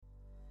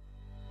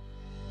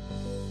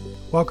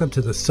Welcome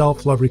to the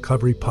Self-Love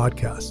Recovery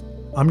Podcast.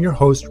 I'm your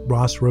host,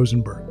 Ross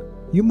Rosenberg.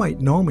 You might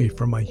know me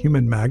from my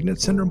Human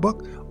Magnet Syndrome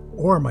book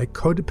or my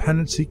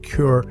Codependency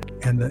Cure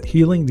and the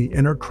Healing the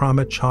Inner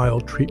Trauma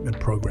Child treatment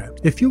program.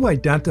 If you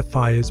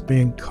identify as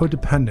being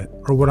codependent,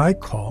 or what I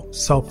call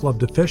self-love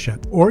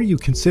deficient, or you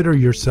consider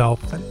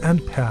yourself an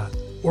empath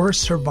or a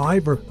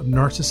survivor of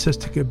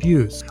narcissistic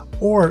abuse,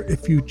 or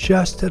if you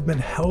just have been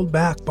held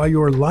back by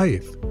your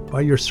life,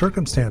 by your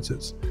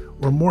circumstances,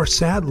 or more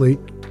sadly,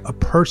 a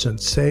person,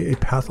 say a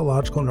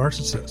pathological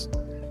narcissist,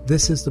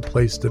 this is the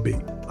place to be.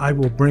 I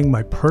will bring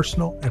my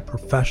personal and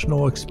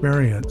professional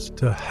experience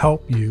to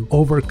help you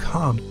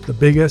overcome the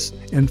biggest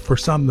and for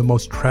some the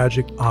most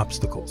tragic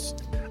obstacles.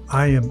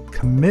 I am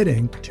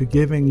committing to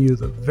giving you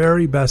the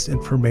very best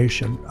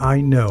information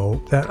I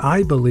know that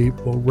I believe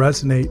will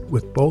resonate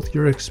with both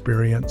your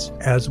experience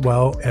as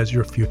well as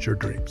your future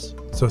dreams.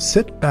 So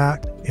sit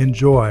back,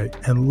 enjoy,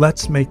 and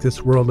let's make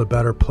this world a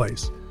better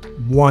place,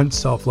 one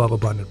self-love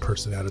abundant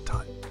person at a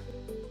time.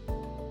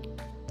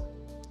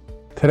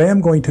 Today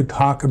I'm going to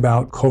talk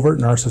about covert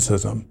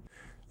narcissism.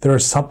 There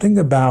is something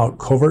about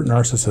covert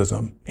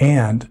narcissism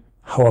and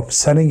how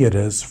upsetting it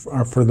is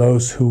for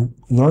those who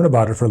learn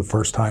about it for the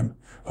first time.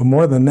 But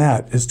more than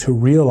that is to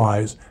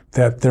realize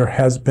that there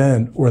has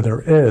been or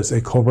there is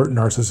a covert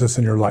narcissist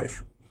in your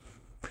life.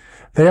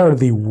 They are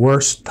the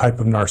worst type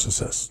of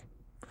narcissist,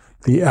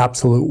 the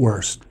absolute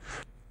worst.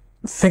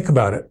 Think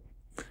about it.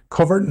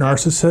 Covert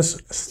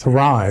narcissists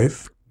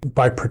thrive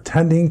by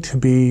pretending to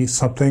be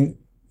something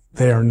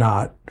they are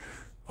not.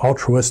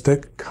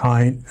 Altruistic,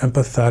 kind,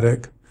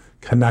 empathetic,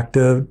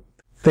 connective.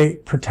 They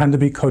pretend to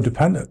be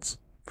codependents.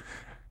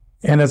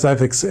 And as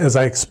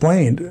I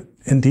explained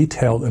in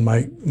detail in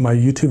my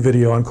YouTube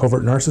video on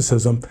covert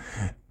narcissism,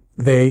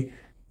 they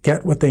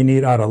get what they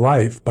need out of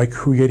life by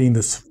creating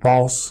this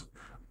false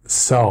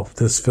self,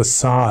 this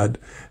facade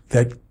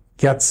that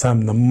gets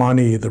them the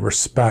money, the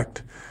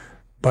respect,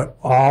 but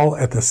all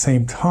at the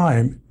same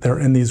time, they're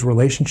in these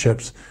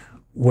relationships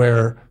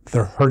where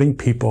they're hurting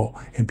people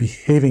and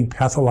behaving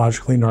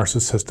pathologically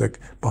narcissistic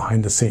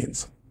behind the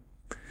scenes.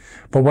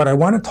 But what I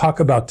want to talk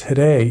about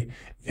today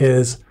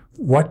is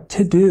what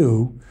to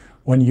do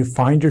when you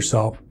find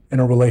yourself in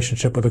a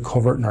relationship with a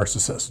covert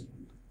narcissist.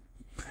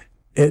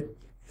 It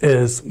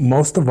is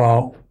most of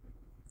all,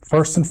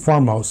 first and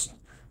foremost,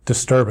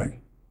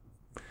 disturbing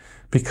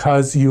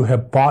because you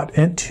have bought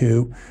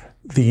into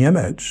the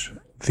image,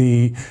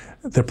 the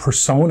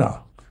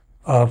persona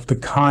of the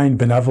kind,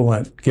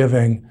 benevolent,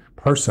 giving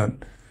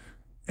person.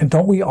 And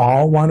don't we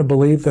all want to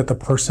believe that the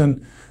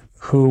person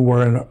who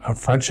we're in a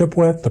friendship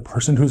with, the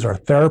person who's our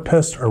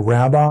therapist, our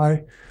rabbi,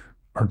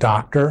 our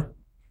doctor,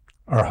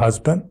 our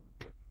husband,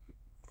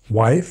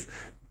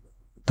 wife,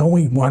 don't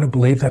we want to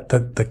believe that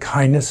the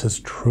kindness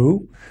is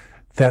true,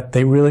 that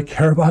they really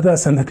care about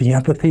us and that the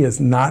empathy is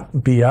not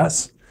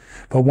BS?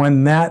 But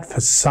when that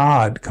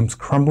facade comes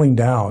crumbling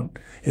down,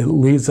 it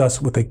leaves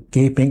us with a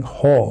gaping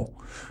hole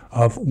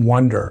of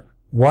wonder.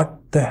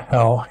 What the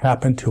hell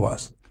happened to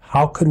us?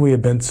 How could we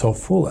have been so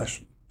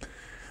foolish?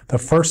 The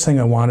first thing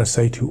I want to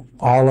say to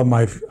all of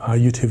my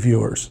YouTube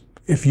viewers,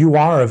 if you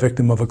are a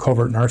victim of a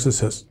covert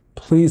narcissist,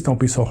 please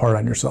don't be so hard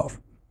on yourself.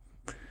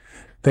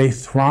 They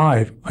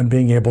thrive on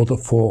being able to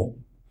fool.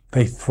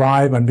 They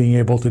thrive on being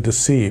able to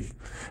deceive.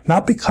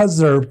 Not because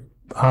they're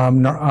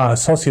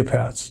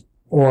sociopaths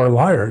or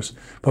liars,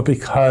 but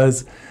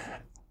because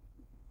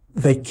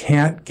they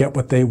can't get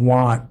what they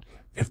want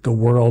if the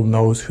world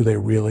knows who they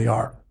really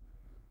are.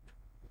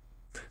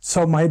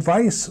 So my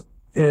advice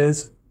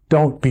is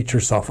don't beat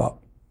yourself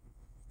up.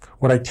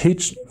 What I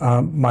teach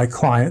my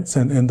clients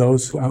and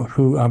those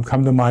who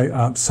come to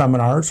my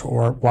seminars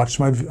or watch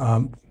my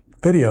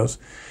videos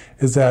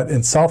is that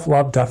in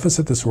self-love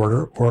deficit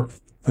disorder, or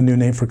the new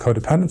name for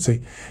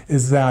codependency,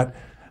 is that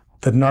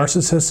the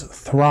narcissists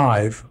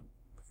thrive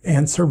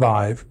and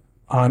survive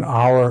on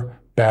our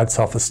bad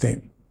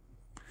self-esteem.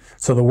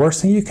 So the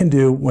worst thing you can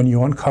do when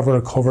you uncover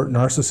a covert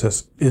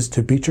narcissist is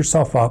to beat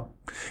yourself up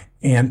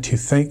and to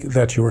think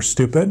that you were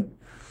stupid,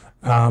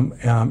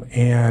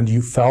 and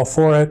you fell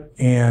for it,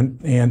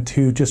 and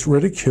to just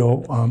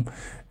ridicule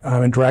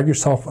and drag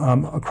yourself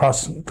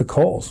across the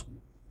coals.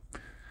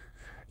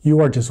 You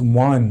are just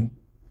one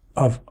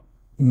of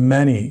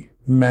many,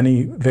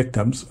 many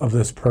victims of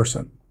this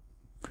person.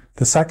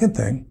 The second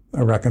thing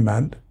I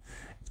recommend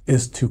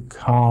is to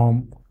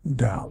calm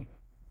down.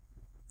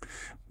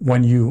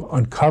 When you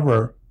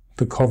uncover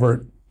the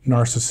covert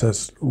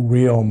narcissist's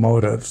real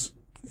motives,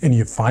 and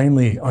you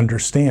finally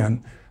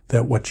understand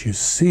that what you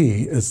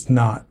see is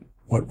not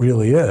what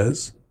really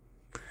is,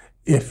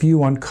 if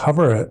you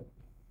uncover it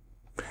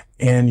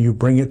and you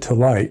bring it to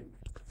light,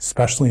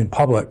 especially in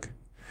public,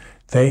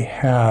 they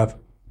have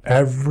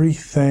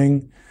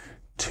everything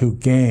to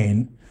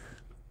gain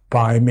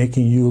by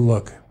making you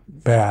look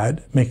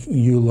bad, making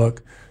you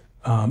look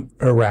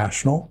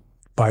irrational,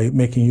 by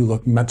making you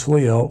look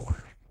mentally ill,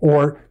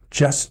 or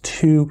just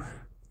to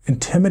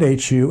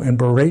intimidate you and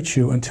berate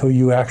you until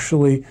you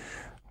actually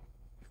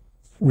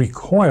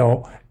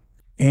recoil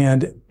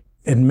and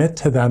admit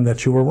to them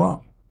that you were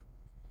wrong.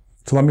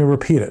 so let me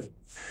repeat it,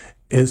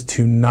 is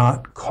to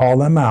not call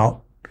them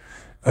out,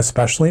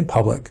 especially in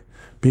public,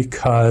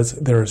 because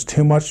there is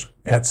too much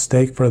at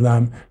stake for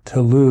them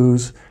to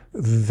lose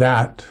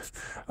that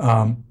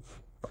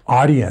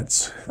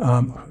audience,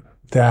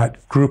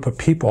 that group of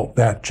people,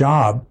 that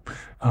job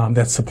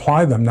that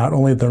supply them not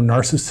only their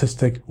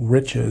narcissistic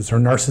riches or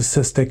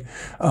narcissistic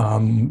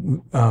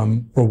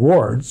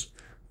rewards,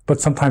 but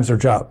sometimes their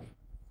job.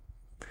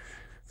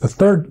 The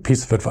third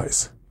piece of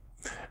advice: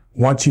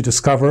 once you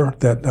discover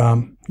that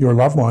your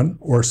loved one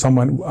or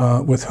someone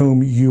with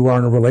whom you are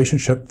in a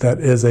relationship that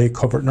is a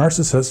covert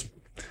narcissist,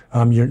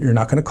 you're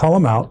not going to call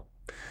them out.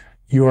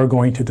 You are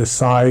going to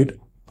decide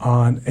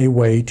on a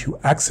way to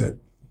exit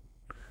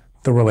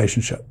the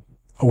relationship,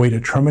 a way to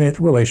terminate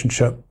the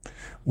relationship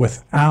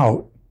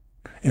without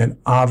an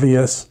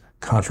obvious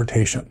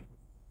confrontation.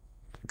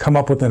 Come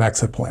up with an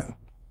exit plan.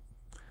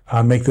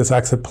 Make this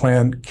exit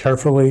plan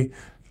carefully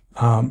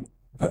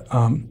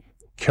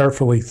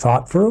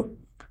thought through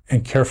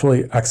and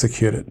carefully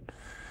executed.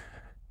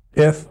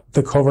 If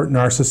the covert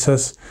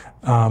narcissist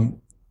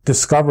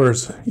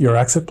discovers your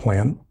exit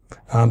plan,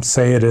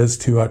 say it is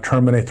to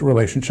terminate the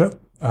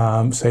relationship,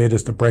 say it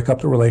is to break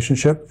up the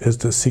relationship, is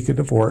to seek a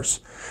divorce,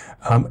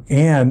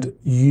 and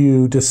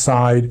you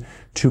decide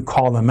to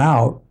call them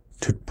out,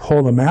 to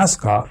pull the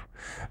mask off,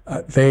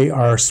 they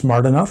are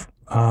smart enough,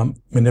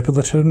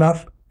 manipulative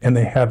enough, and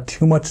they have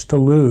too much to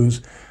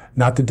lose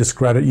not to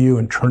discredit you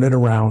and turn it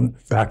around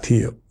back to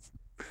you.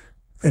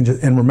 And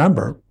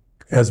remember,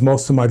 as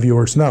most of my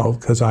viewers know,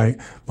 because my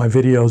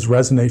videos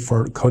resonate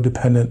for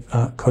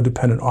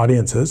codependent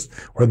audiences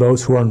or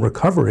those who are in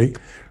recovery,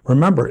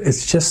 remember,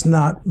 it's just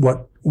not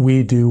what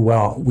we do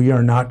well. We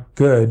are not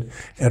good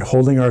at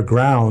holding our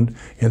ground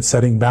and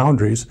setting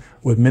boundaries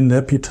with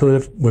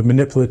manipulative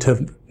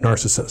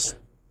narcissists.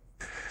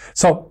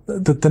 So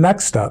the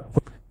next step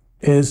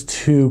is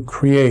to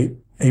create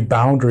a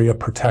boundary of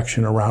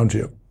protection around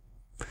you.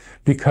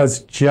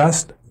 Because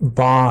just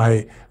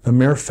by the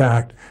mere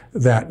fact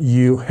that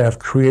you have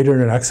created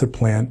an exit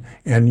plan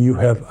and you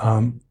have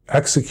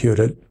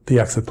executed the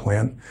exit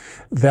plan,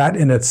 that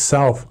in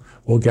itself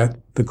will get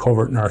the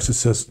covert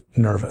narcissist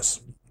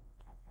nervous.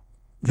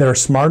 They're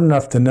smart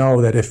enough to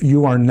know that if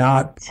you are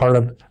not part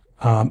of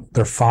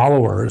their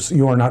followers,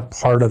 you are not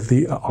part of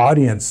the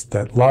audience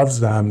that loves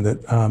them,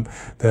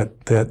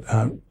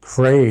 that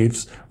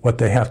craves what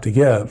they have to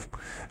give,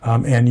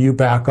 and you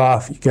back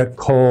off, you get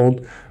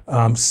cold,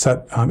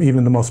 set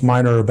even the most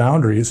minor of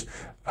boundaries,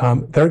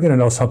 they're going to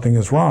know something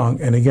is wrong,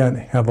 and again,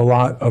 have a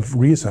lot of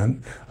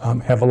reason,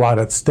 have a lot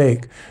at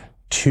stake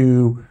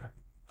to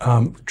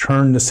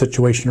turn the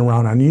situation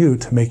around on you,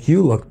 to make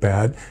you look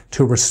bad,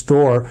 to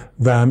restore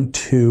them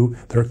to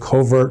their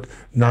covert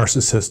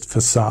narcissist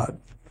facade.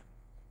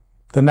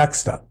 The next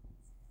step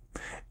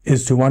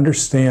is to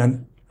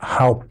understand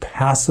how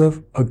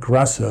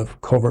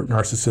passive-aggressive covert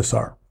narcissists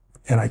are.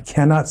 And I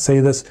cannot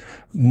say this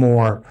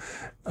more,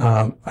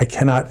 I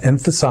cannot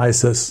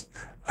emphasize this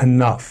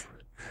enough.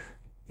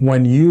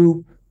 When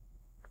you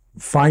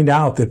find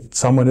out that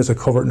someone is a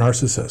covert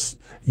narcissist,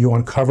 you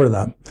uncover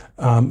them,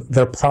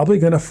 they're probably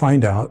going to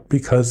find out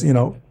because,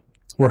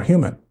 we're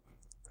human.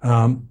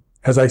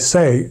 As I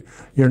say,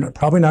 you're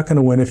probably not going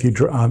to win if you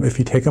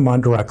take them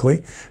on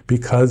directly,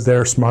 because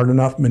they're smart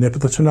enough,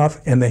 manipulative enough,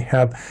 and they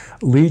have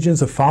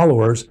legions of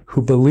followers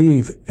who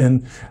believe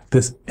in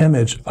this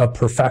image of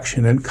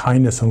perfection and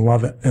kindness and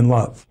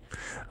love.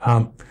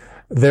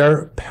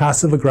 Their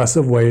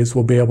passive-aggressive ways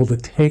will be able to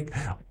take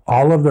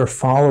all of their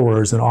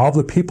followers and all of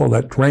the people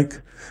that drink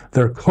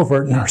their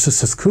covert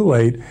narcissist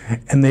Kool-Aid,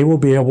 and they will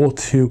be able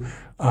to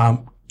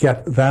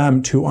get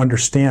them to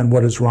understand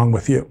what is wrong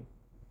with you.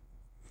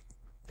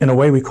 In a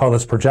way, we call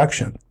this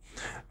projection.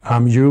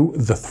 You,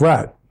 the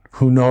threat,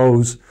 who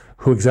knows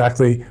who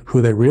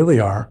they really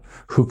are,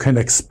 who can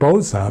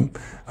expose them,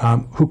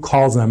 who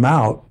calls them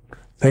out,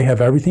 they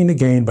have everything to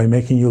gain by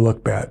making you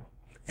look bad.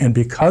 And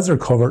because they're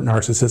covert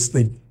narcissists,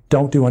 they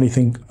don't do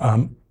anything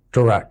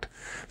direct.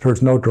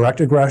 There's no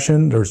direct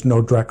aggression. There's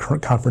no direct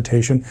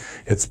confrontation.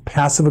 It's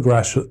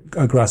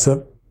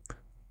passive-aggressive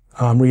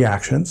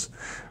reactions.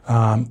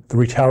 The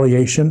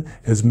retaliation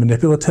is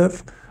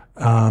manipulative,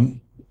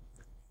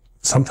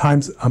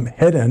 sometimes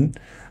hidden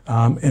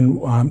in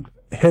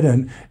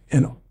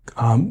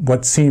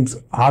what seems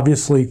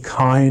obviously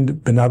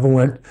kind,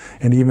 benevolent,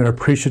 and even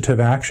appreciative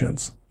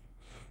actions.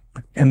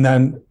 And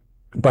then,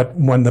 but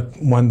when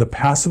the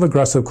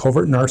passive-aggressive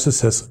covert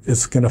narcissist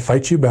is going to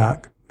fight you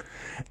back,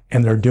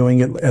 and they're doing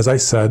it, as I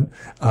said,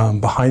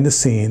 behind the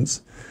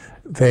scenes,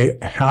 they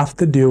have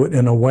to do it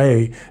in a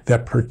way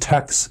that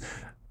protects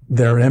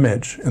their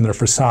image and their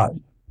facade.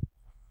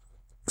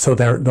 So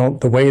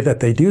the way that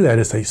they do that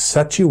is they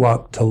set you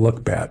up to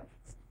look bad.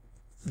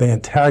 They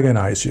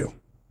antagonize you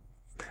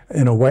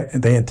in a way.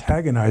 They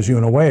antagonize you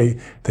in a way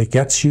that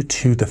gets you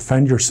to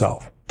defend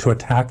yourself, to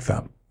attack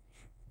them.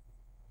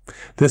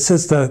 This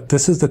is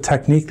the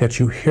technique that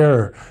you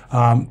hear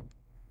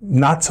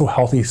not so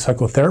healthy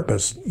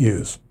psychotherapists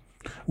use.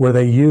 where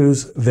they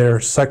use their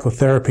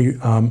psychotherapy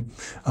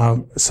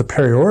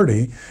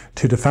superiority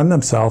to defend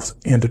themselves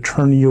and to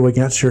turn you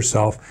against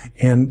yourself,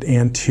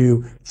 and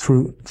to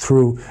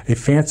through a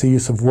fancy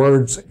use of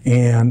words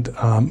and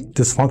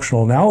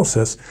dysfunctional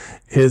analysis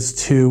is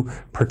to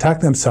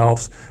protect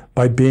themselves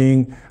by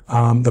being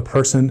the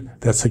person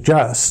that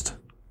suggests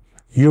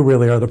you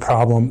really are the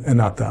problem and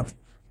not them.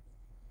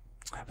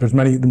 There's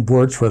many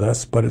words for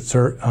this, but it's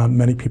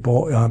many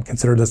people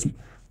consider this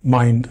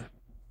mind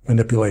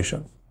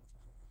manipulation.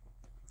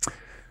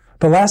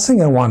 The last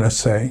thing I want to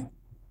say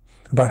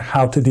about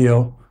how to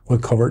deal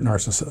with covert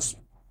narcissists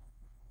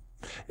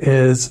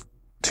is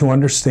to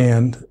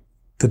understand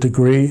the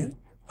degree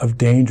of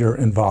danger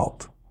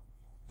involved.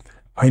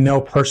 I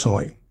know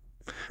personally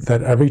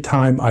that every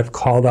time I've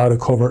called out a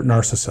covert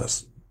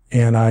narcissist,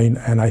 and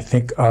I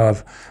think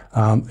of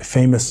a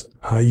famous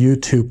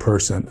YouTube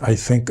person, I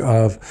think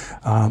of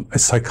a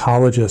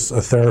psychologist,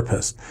 a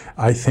therapist,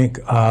 I think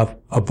of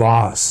a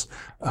boss,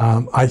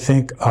 I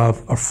think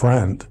of a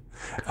friend,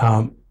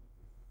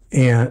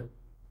 and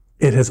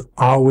it has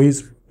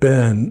always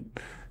been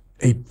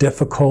a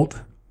difficult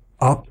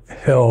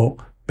uphill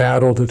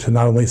battle to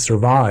not only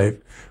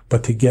survive,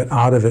 but to get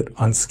out of it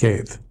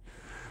unscathed.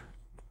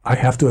 I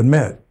have to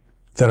admit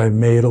that I've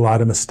made a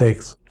lot of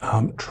mistakes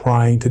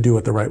trying to do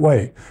it the right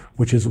way,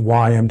 which is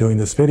why I'm doing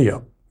this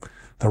video.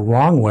 The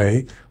wrong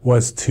way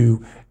was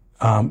to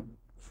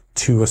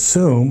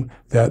assume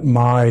that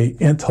my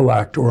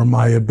intellect or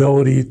my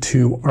ability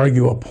to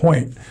argue a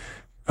point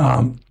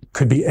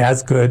could be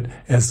as good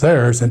as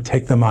theirs and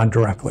take them on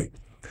directly.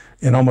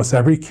 In almost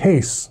every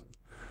case,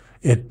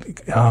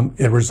 it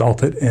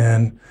resulted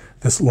in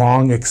this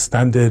long,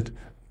 extended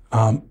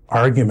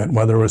argument,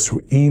 whether it was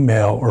through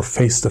email or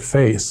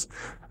face-to-face.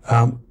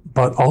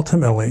 But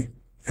ultimately,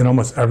 in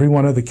almost every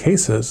one of the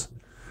cases,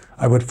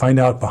 I would find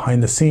out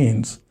behind the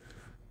scenes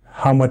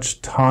how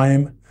much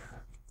time,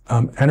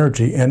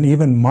 energy, and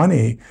even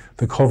money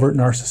the covert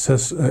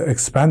narcissists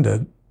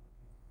expended,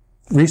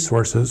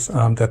 resources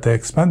that they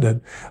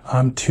expended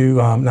to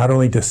not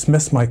only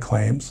dismiss my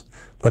claims,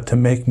 but to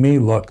make me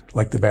look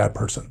like the bad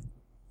person,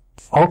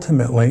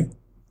 ultimately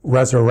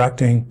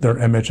resurrecting their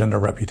image and their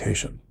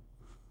reputation.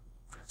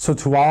 So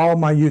to all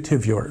my YouTube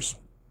viewers,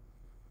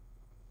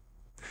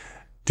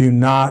 do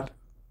not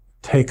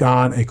take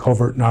on a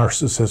covert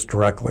narcissist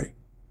directly.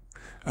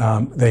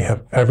 They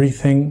have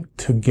everything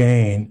to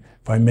gain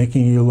by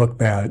making you look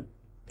bad,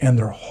 and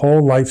their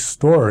whole life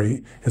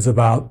story is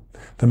about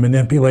the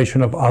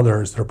manipulation of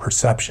others, their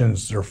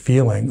perceptions, their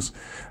feelings,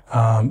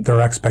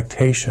 their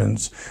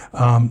expectations,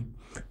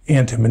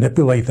 and to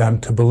manipulate them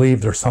to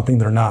believe there's something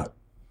they're not.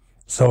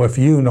 So if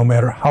you, no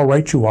matter how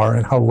right you are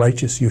and how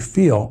righteous you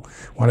feel,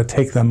 want to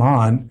take them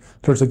on,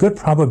 there's a good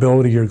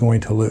probability you're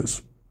going to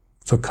lose.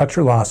 So cut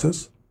your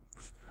losses,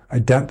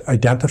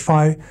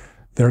 identify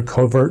their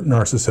covert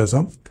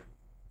narcissism,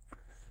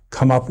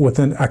 come up with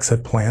an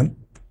exit plan,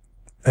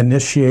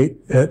 initiate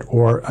it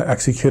or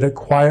execute it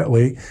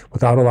quietly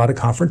without a lot of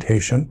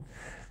confrontation.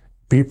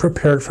 Be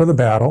prepared for the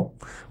battle,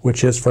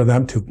 which is for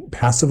them to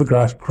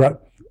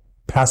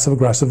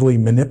passive-aggressively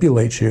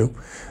manipulate you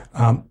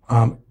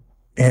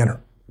and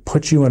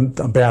put you in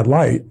a bad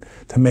light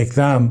to make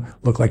them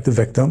look like the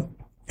victim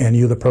and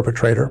you the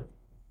perpetrator,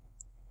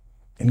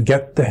 and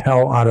get the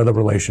hell out of the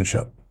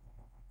relationship.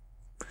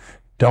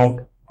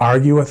 Don't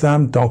argue with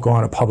them. Don't go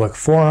on a public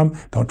forum.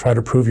 Don't try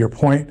to prove your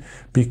point,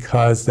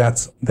 because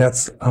that's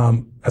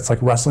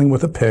like wrestling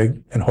with a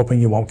pig and hoping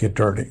you won't get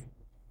dirty.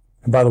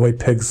 And by the way,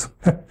 pigs,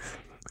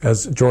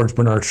 as George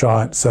Bernard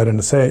Shaw said in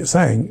a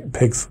saying,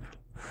 pigs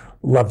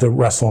love to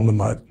wrestle in the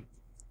mud.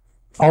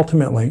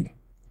 Ultimately,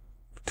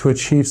 to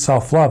achieve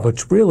self-love,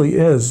 which really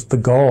is the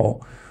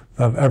goal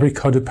of every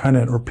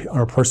codependent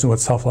or person with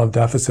self-love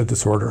deficit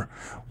disorder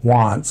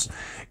wants,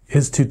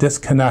 is to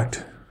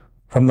disconnect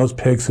from those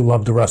pigs who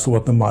love to wrestle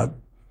with the mud.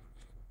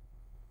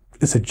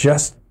 Is to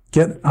just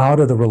get out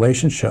of the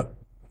relationship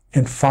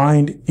and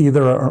find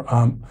either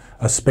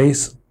a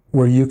space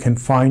where you can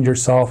find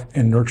yourself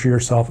and nurture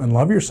yourself and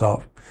love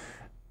yourself,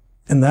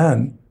 and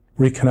then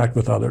reconnect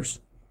with others.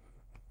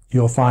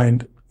 You'll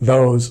find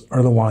those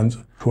are the ones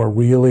who are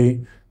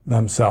really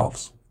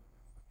themselves.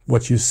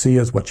 What you see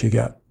is what you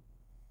get.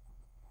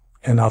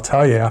 And I'll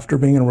tell you, after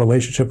being in a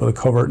relationship with a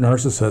covert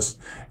narcissist,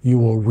 you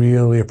will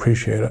really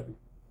appreciate it.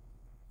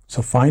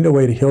 So find a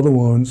way to heal the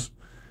wounds,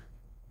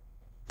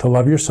 to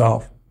love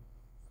yourself,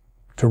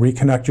 to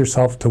reconnect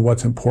yourself to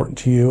what's important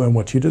to you and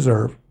what you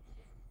deserve.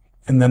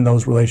 And then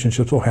those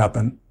relationships will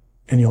happen,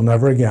 and you'll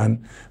never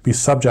again be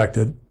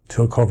subjected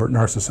to a covert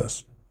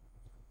narcissist.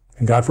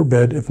 And God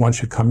forbid, if one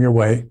should come your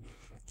way,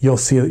 you'll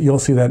see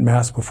that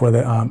mask before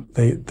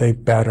they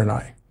bat an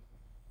eye.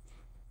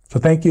 So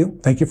thank you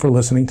for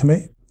listening to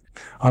me.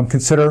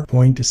 Consider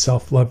going to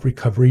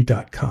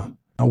selfloverecovery.com,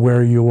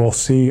 where you will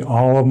see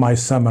all of my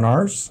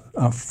seminars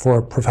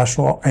for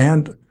professional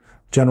and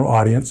general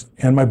audience,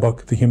 and my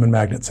book, The Human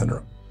Magnet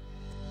Syndrome.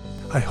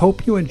 I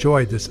hope you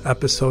enjoyed this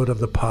episode of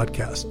the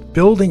podcast.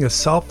 Building a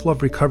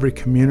self-love recovery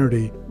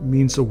community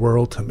means the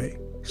world to me.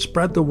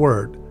 Spread the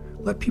word.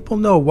 Let people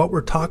know what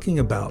we're talking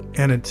about.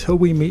 And until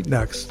we meet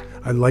next,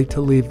 I'd like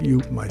to leave you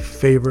my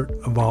favorite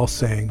of all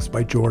sayings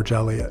by George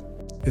Eliot.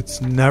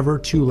 It's never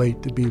too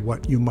late to be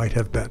what you might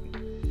have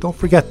been. Don't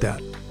forget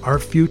that. Our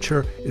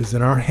future is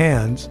in our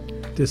hands,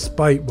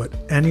 despite what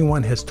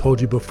anyone has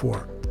told you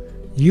before.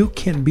 You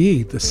can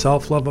be the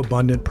self-love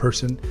abundant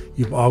person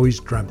you've always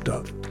dreamt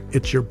of.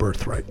 It's your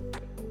birthright.